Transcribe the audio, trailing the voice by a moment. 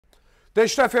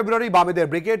তেসরা ফেব্রুয়ারি বামেদের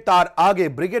ব্রিগেড, তার আগে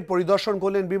ব্রিগেড পরিদর্শন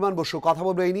করলেন বিমান বসু। কথা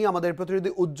বলবো এই নিয়ে আমাদের প্রতিনিধি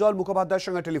উজ্জ্বল মুখোপাধ্যায়ের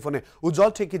সঙ্গে টেলিফোনে। উজ্জ্বল,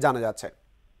 ঠিক কি জানা যাচ্ছে?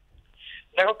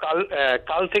 দেখো,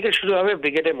 কাল থেকে শুরু হবে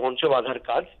ব্রিগেডে মঞ্চ বাঁধার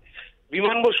কাজ।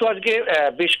 বিমান বসু আজকে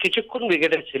বেশ কিছুক্ষণ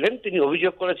ব্রিগেডে ছিলেন। তিনি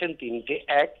অভিযোগ করেছেন তিনটে।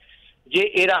 এক, যে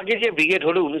এর আগে যে ব্রিগেড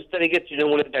হলো 19 তারিখে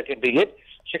তৃণমূলের ডাকে ব্রিগেড,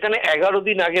 সেখানে 11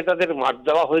 দিন আগে তাদের মাঠ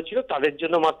দেওয়া হয়েছিল, তাদের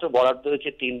জন্য মাত্র বরাদ্দ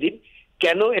হয়েছে 3 দিন।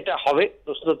 কেন এটা হবে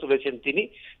প্রশ্ন তুলেছেন তিনি।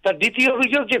 তার দ্বিতীয়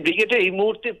অভিযোগ যে ব্রিগেডে এই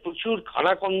মুহূর্তে প্রচুর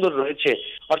খানাখন্দর রয়েছে,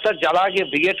 অর্থাৎ যারা আগে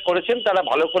ব্রিগেড করেছেন তারা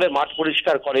ভালো করে মাঠ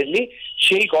পরিষ্কার করেননি,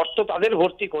 সেই গর্ত তাদের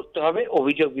ভর্তি করতে হবে,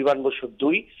 অভিযোগ বিমান বসুর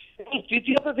 2। এবং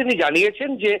তৃতীয়ত তিনি জানিয়েছেন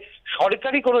যে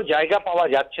সরকারি কোনো জায়গা পাওয়া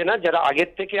যাচ্ছে না, যারা আগের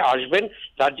থেকে আসবেন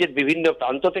রাজ্যের বিভিন্ন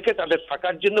প্রান্ত থেকে, তাদের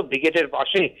থাকার জন্য ব্রিগেডের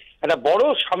পাশে একটা বড়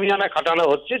সামিয়ানা খাটানো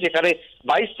হচ্ছে, যেখানে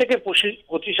 22 থেকে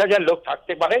 25,000 লোক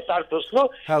থাকতে পারে। তার প্রশ্ন,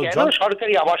 কেন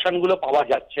সরকারি আবাসনগুলো পাওয়া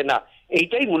যাচ্ছে না?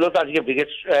 এইটাই মূলত আজকে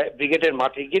ব্রিগেডের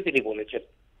মাঠে গিয়ে তিনি বলেছেন।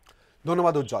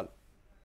 ধন্যবাদ উজ্জ্বল।